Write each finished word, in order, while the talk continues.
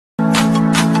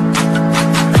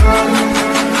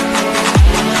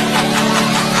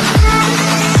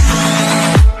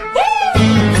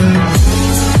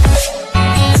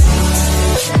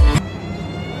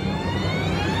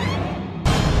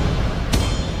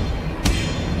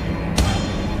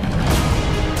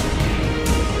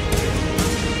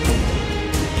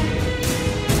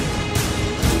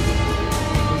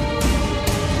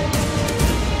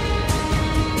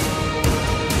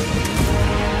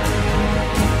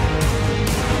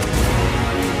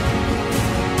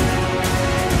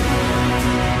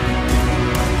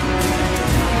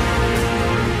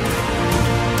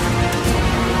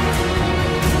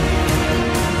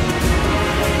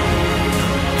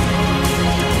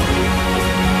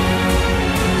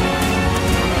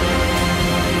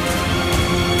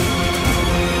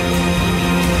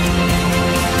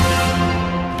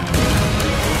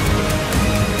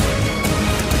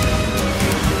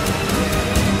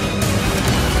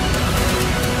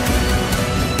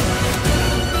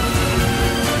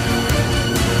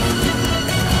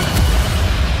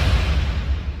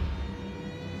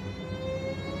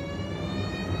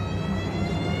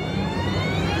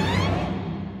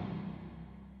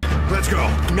go.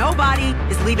 Nobody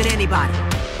is leaving anybody.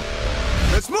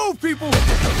 Let's move, people!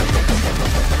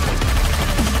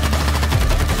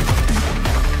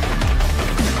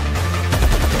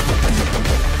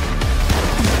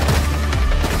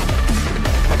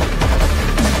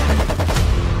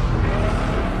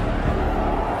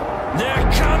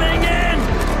 They're coming in!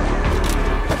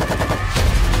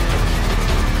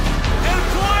 And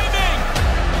climbing!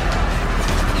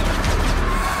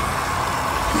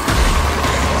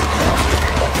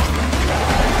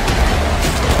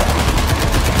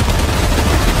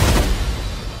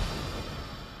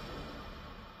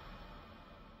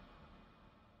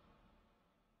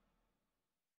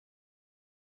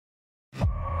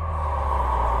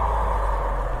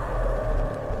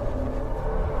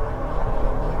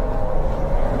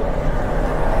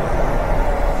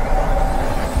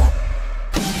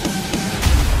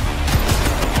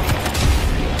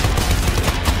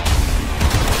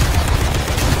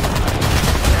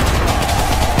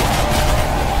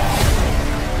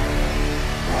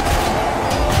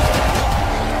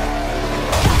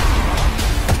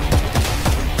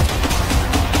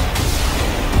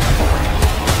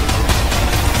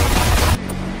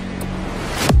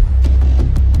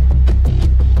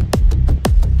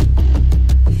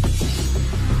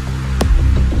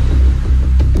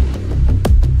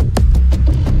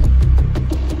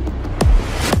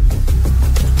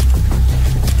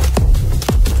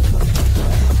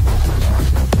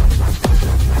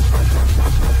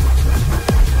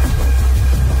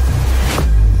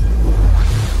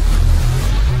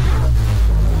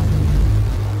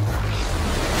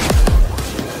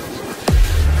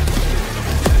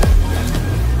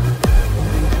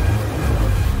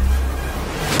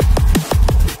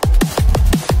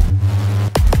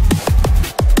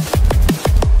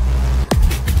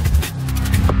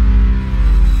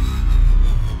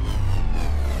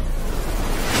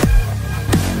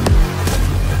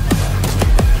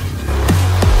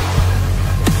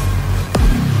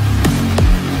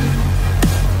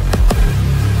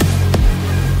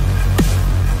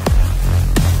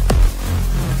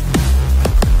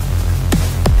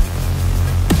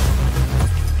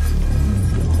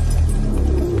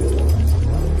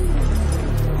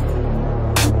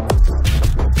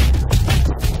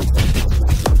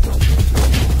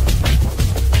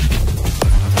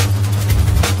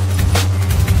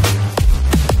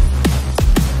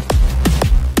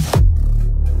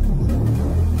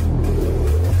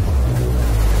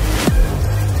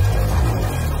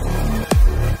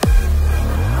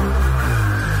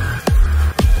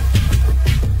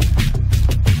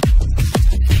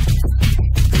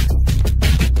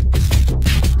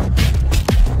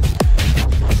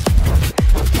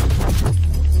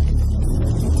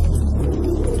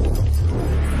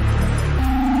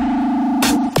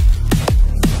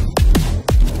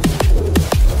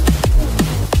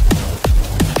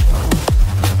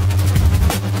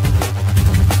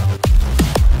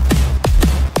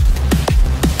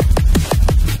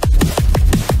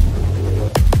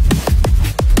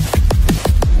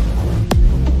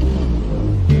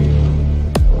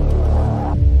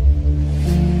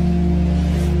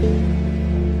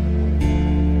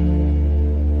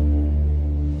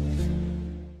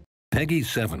 Peggy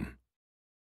 7.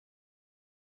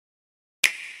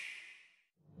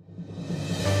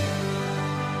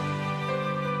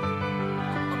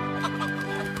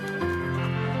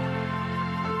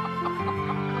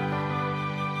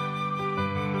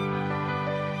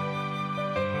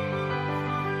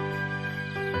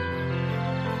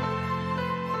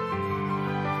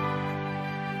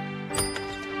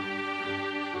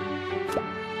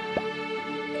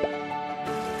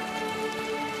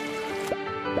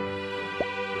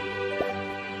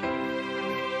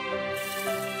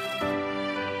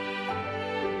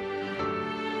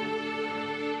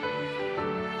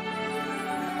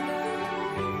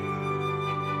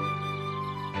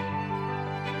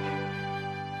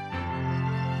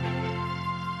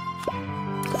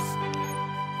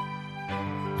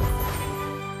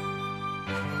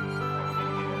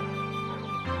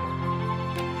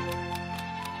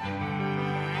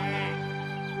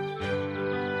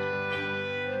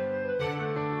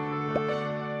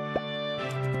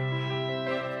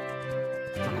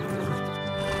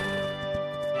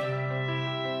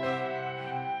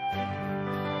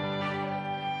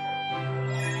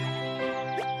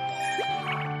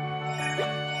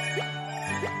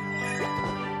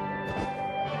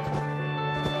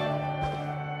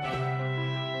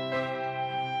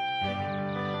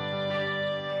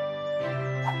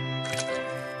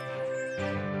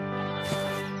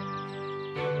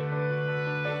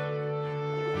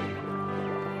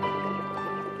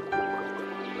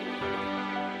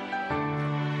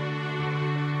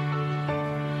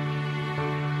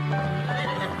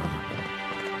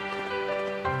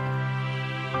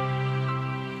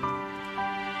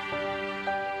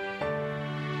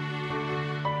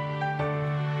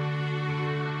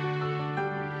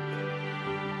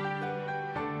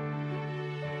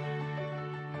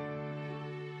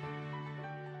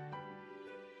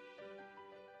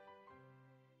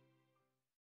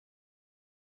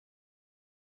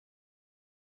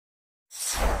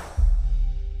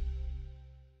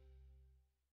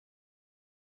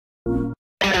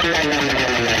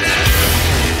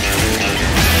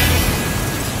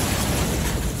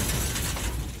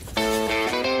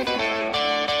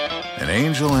 An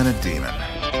angel and a demon.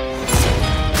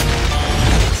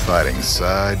 Fighting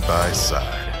side by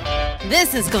side.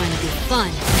 This is going to be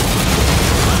fun.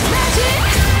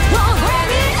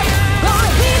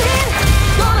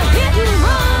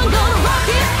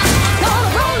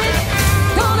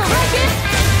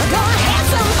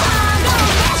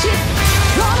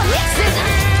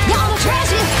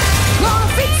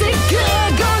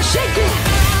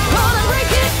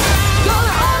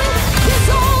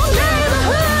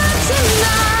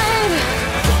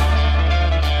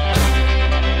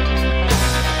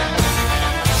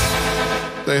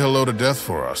 Say hello to death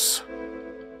for us.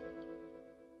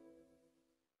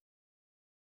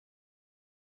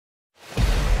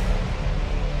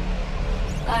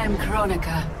 I am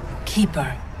Kronika,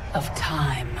 Keeper of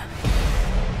Time.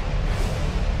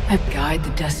 I guide the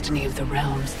destiny of the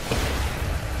realms.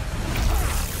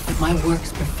 But my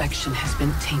work's perfection has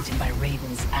been tainted by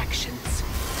Raiden's actions.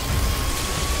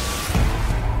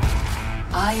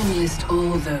 I enlist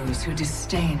all those who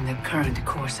disdain the current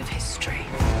course of history.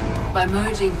 By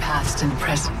merging past and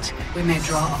present, we may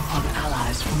draw upon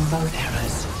allies from both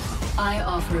eras. I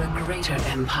offer a greater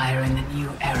empire in the new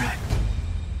era.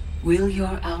 Will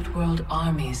your Outworld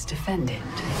armies defend it?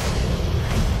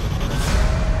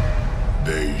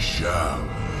 They shall.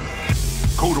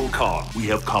 Kotal Khan, we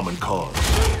have common cause.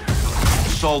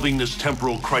 Solving this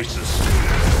temporal crisis.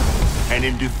 And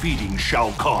in defeating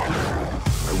Shao Kahn.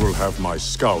 I will have my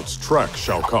scouts track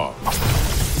Shao Kahn.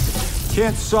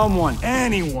 Can't someone,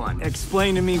 anyone,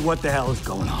 explain to me what the hell is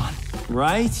going on?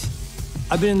 Right?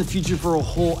 I've been in the future for a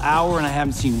whole hour and I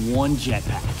haven't seen one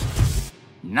jetpack.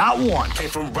 Not one. Came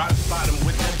from rock bottom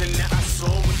with nothing that I saw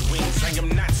with wings. I am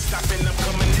not stopping, I'm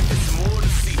coming if there's more to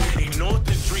see. Ignored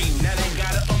the dream, now they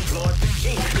gotta applaud the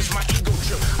king. It's my ego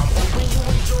trip, I'm hoping you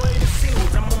enjoy the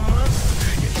scenes. I'm a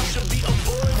monster, yeah, you should be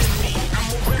avoiding me. I'm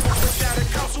a rebel without a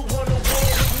council, wanna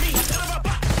war with me.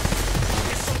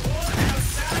 It's a war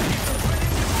outside, it's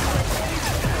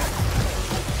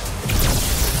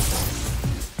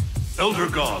a Elder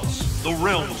gods, the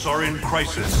realms are in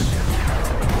crisis.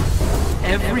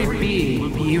 Every being will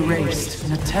be erased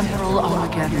in a temporal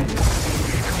Armageddon.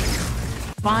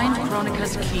 Find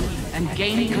Kronika's key and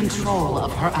gain control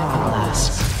of her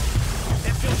hourglass.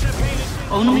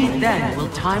 Only then will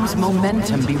time's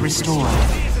momentum be restored.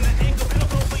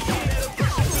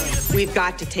 We've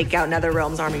got to take out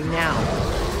Netherrealm's army now,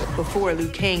 before Liu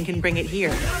Kang can bring it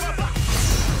here.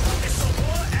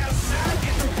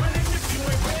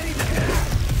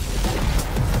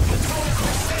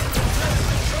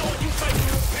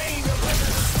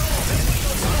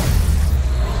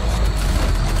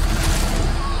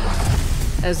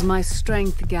 As my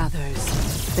strength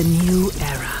gathers, the new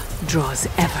era draws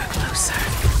ever closer.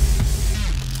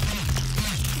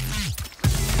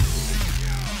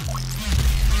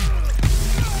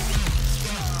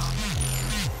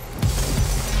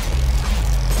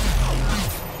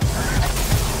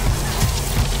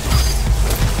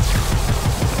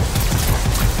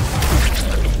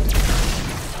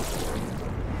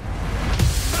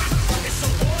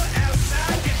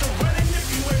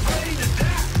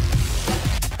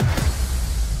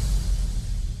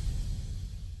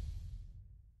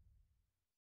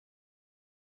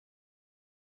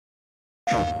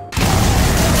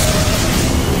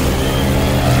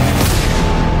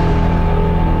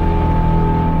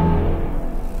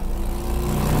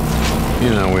 You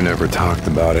know, we never talked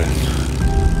about it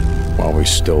while we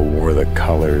still wore the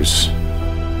colors.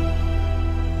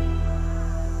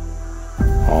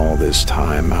 All this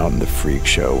time out in the freak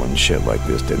show and shit like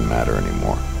this didn't matter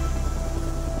anymore.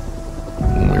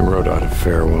 When we wrote out a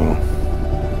farewell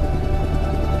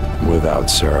without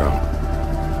Sarah,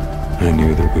 I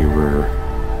knew that we were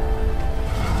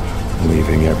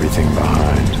leaving everything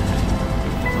behind.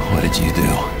 What did you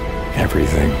do?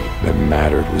 Everything that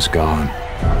mattered was gone.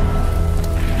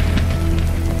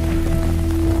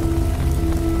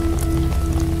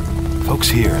 Folks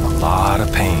here in a lot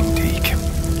of pain, Deke.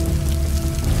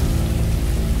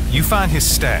 You find his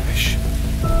stash.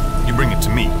 You bring it to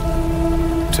me.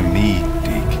 To me,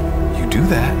 Deke. You do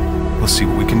that, we'll see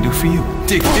what we can do for you.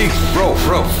 Deke, bro.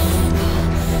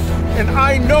 And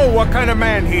I know what kind of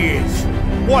man he is.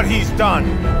 What he's done.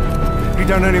 He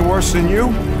done any worse than you?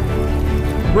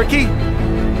 Ricky?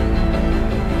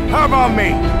 How about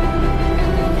me?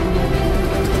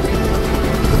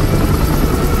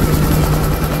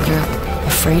 You're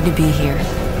afraid to be here.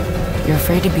 You're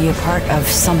afraid to be a part of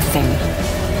something.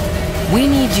 We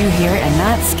need you here, and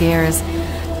that scares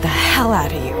the hell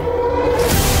out of you.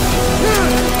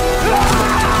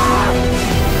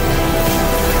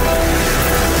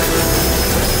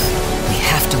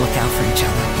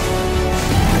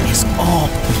 all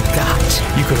we got.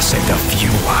 You could have saved a few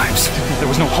lives. There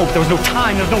was no hope, there was no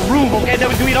time, there was no room, okay?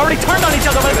 We'd already turned on each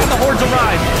other by the time the hordes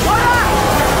arrived.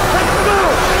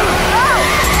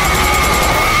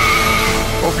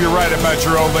 Hope you're right about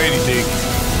your old lady, Deke.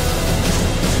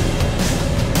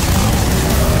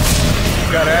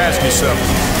 Gotta ask you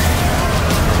something.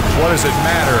 What does it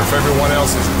matter if everyone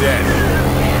else is dead?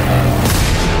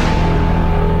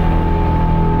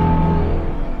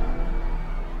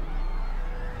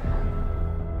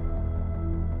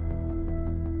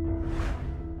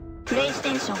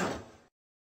 PlayStation.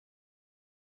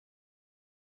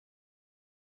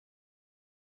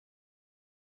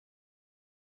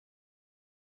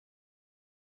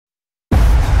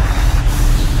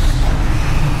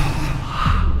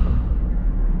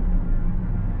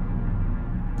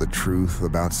 The truth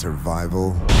about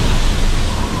survival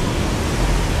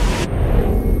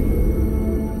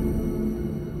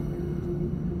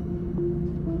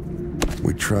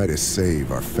we try to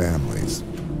save our families.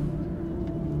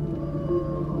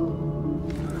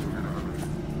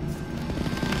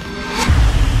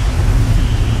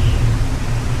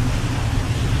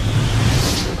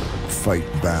 Fight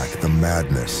back the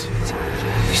madness.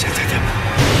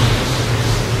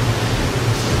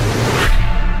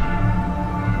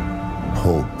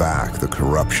 Hold back the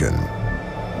corruption.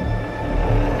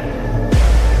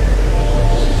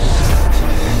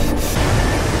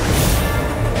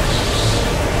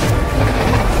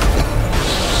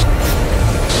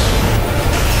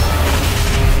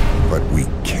 But we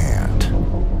can't.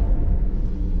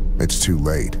 It's too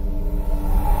late.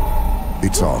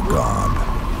 It's all gone.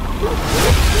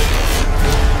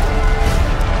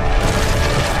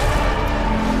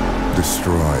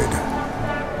 Destroyed.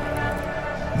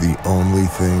 The only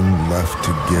thing left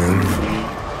to give?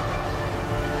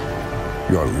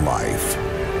 Your life.